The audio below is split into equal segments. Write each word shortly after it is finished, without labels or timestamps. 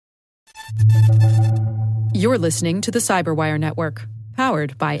You're listening to the Cyberwire Network,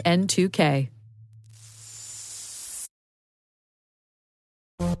 powered by N2K.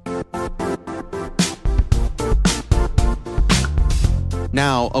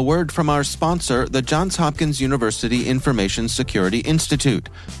 Now, a word from our sponsor, the Johns Hopkins University Information Security Institute,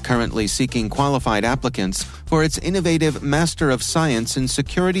 currently seeking qualified applicants for its innovative Master of Science in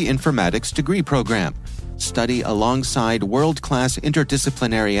Security Informatics degree program. Study alongside world-class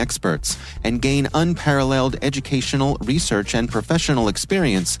interdisciplinary experts and gain unparalleled educational, research, and professional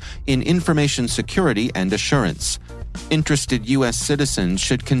experience in information security and assurance. Interested U.S. citizens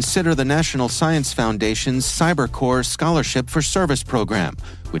should consider the National Science Foundation's CyberCore Scholarship for Service program,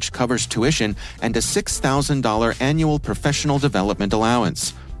 which covers tuition and a $6,000 annual professional development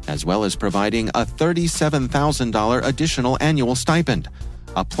allowance, as well as providing a $37,000 additional annual stipend.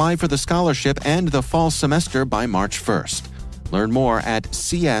 Apply for the scholarship and the fall semester by March 1st. Learn more at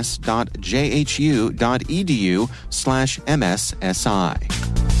cs.jhu.edu/MSSI.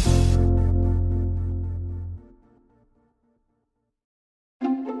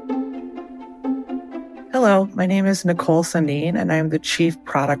 Hello, my name is Nicole Sundin, and I am the Chief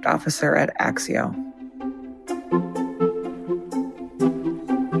Product Officer at Axio.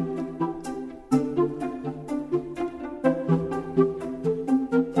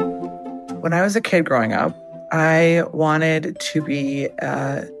 When I was a kid growing up, I wanted to be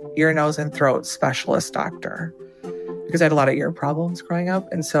an ear, nose, and throat specialist doctor because I had a lot of ear problems growing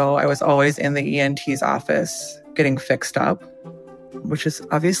up. And so I was always in the ENT's office getting fixed up, which is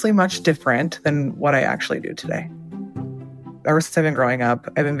obviously much different than what I actually do today. Ever since I've been growing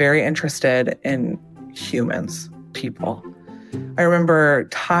up, I've been very interested in humans, people. I remember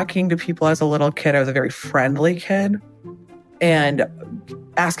talking to people as a little kid. I was a very friendly kid and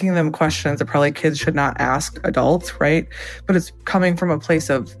asking them questions that probably kids should not ask adults, right? But it's coming from a place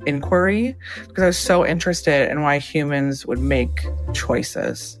of inquiry because I was so interested in why humans would make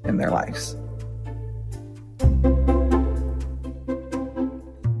choices in their lives.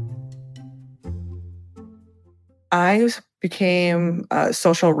 I became a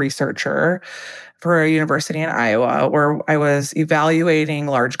social researcher for a university in Iowa where I was evaluating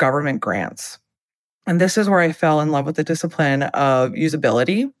large government grants. And this is where I fell in love with the discipline of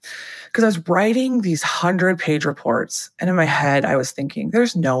usability because I was writing these 100-page reports. And in my head, I was thinking,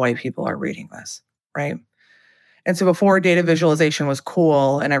 there's no way people are reading this, right? And so before data visualization was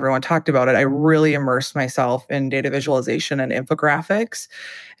cool and everyone talked about it, I really immersed myself in data visualization and infographics.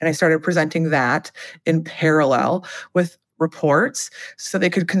 And I started presenting that in parallel with reports so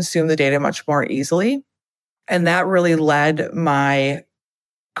they could consume the data much more easily. And that really led my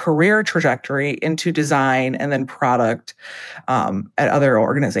career trajectory into design and then product at other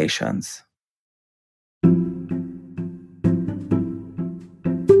organizations.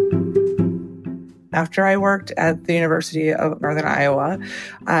 After I worked at the University of Northern Iowa,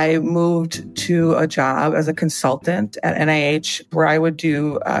 I moved to a job as a consultant at NIH where I would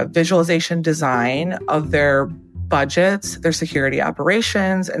do visualization design of their budgets, their security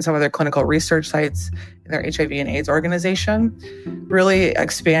operations, and some of their clinical research sites in their HIV and AIDS organization, really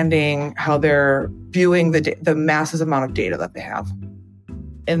expanding how they're viewing the massive amount of data that they have.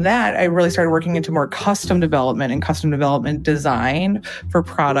 In that, I really started working into more custom development and custom development design for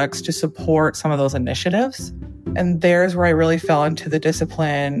products to support some of those initiatives. And there's where I really fell into the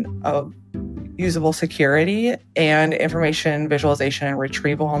discipline of usable security and information visualization and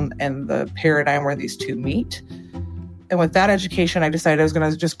retrieval and the paradigm where these two meet. And with that education, I decided I was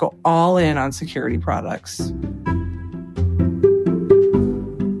going to just go all in on security products.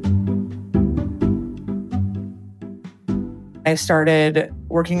 I started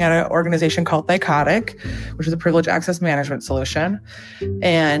working at an organization called Thycotic, which is a privileged access management solution.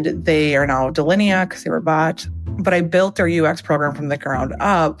 And they are now Delinea because they were bought. But I built their UX program from the ground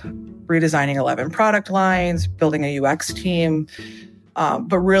up, redesigning 11 product lines, building a UX team,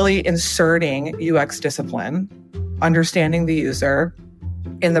 but really inserting UX discipline, understanding the user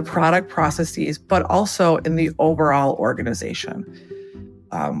in the product processes, but also in the overall organization.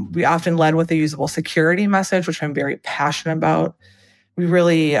 We often led with a usable security message, which I'm very passionate about. We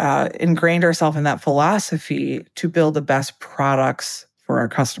really ingrained ourselves in that philosophy to build the best products for our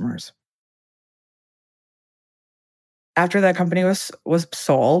customers. After that company was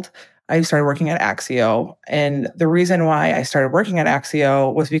sold, I started working at Axio. And the reason why I started working at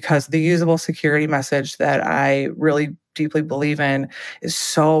Axio was because the usable security message that I really deeply believe in is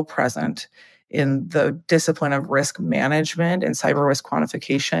so present in the discipline of risk management and cyber risk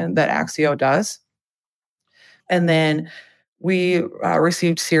quantification that Axio does. And then we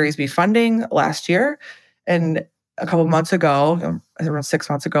received Series B funding last year. And a couple months ago, around 6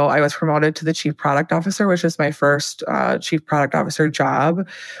 months ago, I was promoted to the Chief Product Officer, which is my first Chief Product Officer job,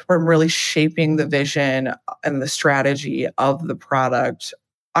 where I'm really shaping the vision and the strategy of the product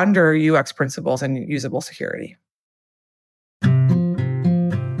under UX principles and usable security.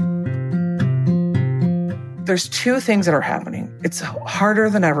 There's two things that are happening. It's harder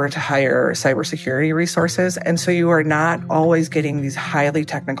than ever to hire cybersecurity resources. And so you are not always getting these highly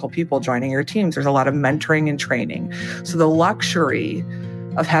technical people joining your teams. There's a lot of mentoring and training. So the luxury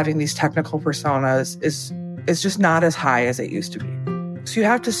of having these technical personas is just not as high as it used to be. So you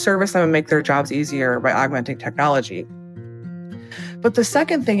have to service them and make their jobs easier by augmenting technology. But the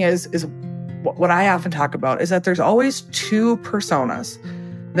second thing is what I often talk about is that there's always two personas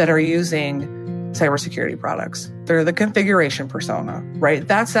that are using cybersecurity products. They're the configuration persona, right?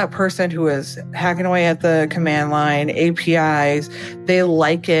 That's that person who is hacking away at the command line, APIs. They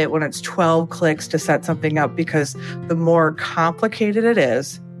like it when it's 12 clicks to set something up because the more complicated it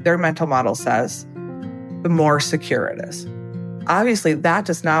is, their mental model says, the more secure it is. Obviously, that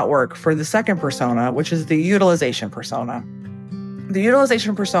does not work for the second persona, which is the utilization persona. The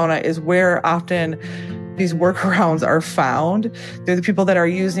utilization persona is where often these workarounds are found. They're the people that are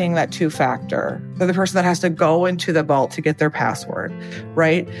using that two-factor. They're the person that has to go into the vault to get their password,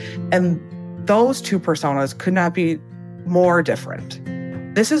 right? And those two personas could not be more different.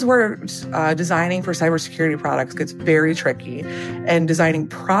 This is where designing for cybersecurity products gets very tricky. And designing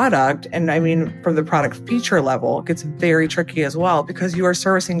product, and I mean from the product feature level, gets very tricky as well because you are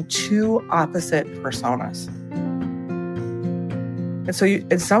servicing two opposite personas. And so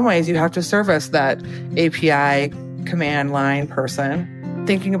in some ways, you have to service that API command line person,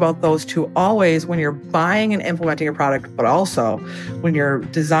 thinking about those two always when you're buying and implementing a product, but also when you're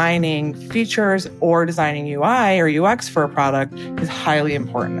designing features or designing UI or UX for a product is highly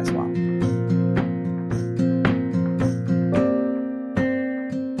important as well.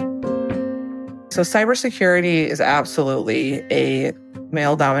 So cybersecurity is absolutely a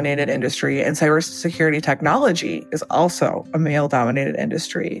male-dominated industry, and cybersecurity technology is also a male-dominated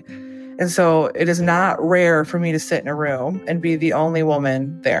industry. And so it is not rare for me to sit in a room and be the only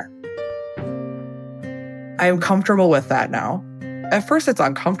woman there. I am comfortable with that now. At first, it's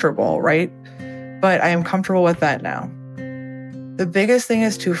uncomfortable, right? But I am comfortable with that now. The biggest thing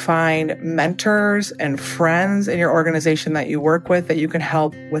is to find mentors and friends in your organization that you work with that you can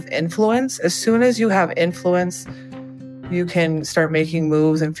help with influence. As soon as you have influence, you can start making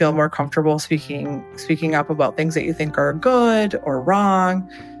moves and feel more comfortable speaking up about things that you think are good or wrong.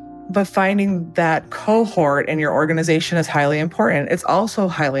 But finding that cohort in your organization is highly important. It's also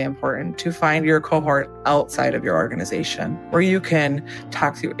highly important to find your cohort outside of your organization where you can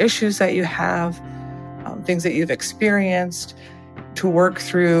talk through issues that you have, things that you've experienced, to work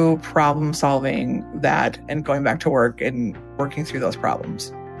through problem solving that and going back to work and working through those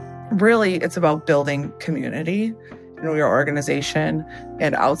problems. Really, it's about building community in your organization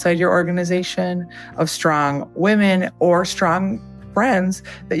and outside your organization of strong women or strong friends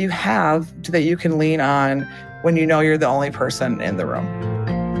that you have that you can lean on when you know you're the only person in the room.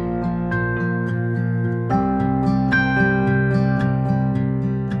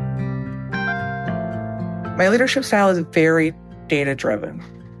 My leadership style is very data-driven.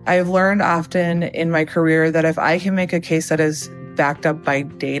 I've learned often in my career that if I can make a case that is backed up by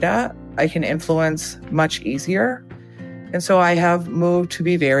data, I can influence much easier. And so I have moved to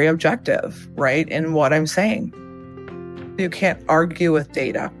be very objective, right, in what I'm saying. You can't argue with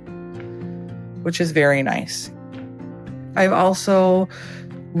data, which is very nice. I've also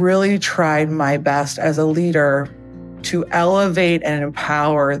really tried my best as a leader to elevate and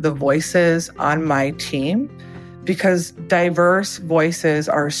empower the voices on my team because diverse voices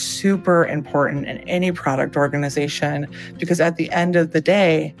are super important in any product organization because at the end of the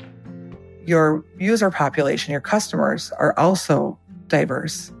day, your user population, your customers are also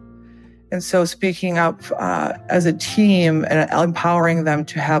diverse. And so speaking up as a team and empowering them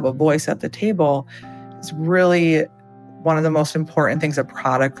to have a voice at the table is really one of the most important things a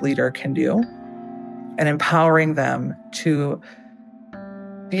product leader can do. And empowering them to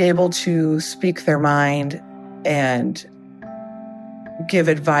be able to speak their mind and give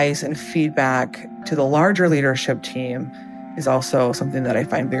advice and feedback to the larger leadership team is also something that I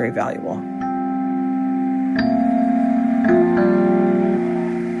find very valuable.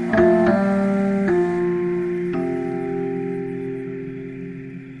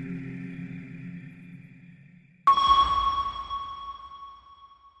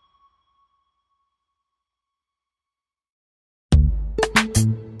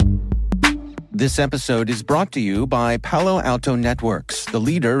 This episode is brought to you by Palo Alto Networks, the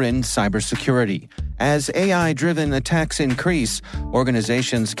leader in cybersecurity. As AI-driven attacks increase,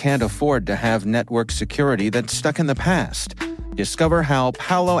 organizations can't afford to have network security that's stuck in the past. Discover how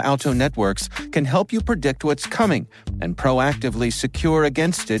Palo Alto Networks can help you predict what's coming and proactively secure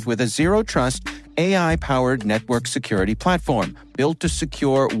against it with a zero-trust, AI-powered network security platform built to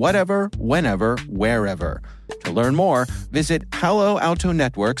secure whatever, whenever, wherever. To learn more, visit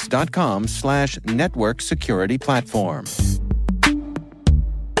paloaltonetworks.com/network security platform.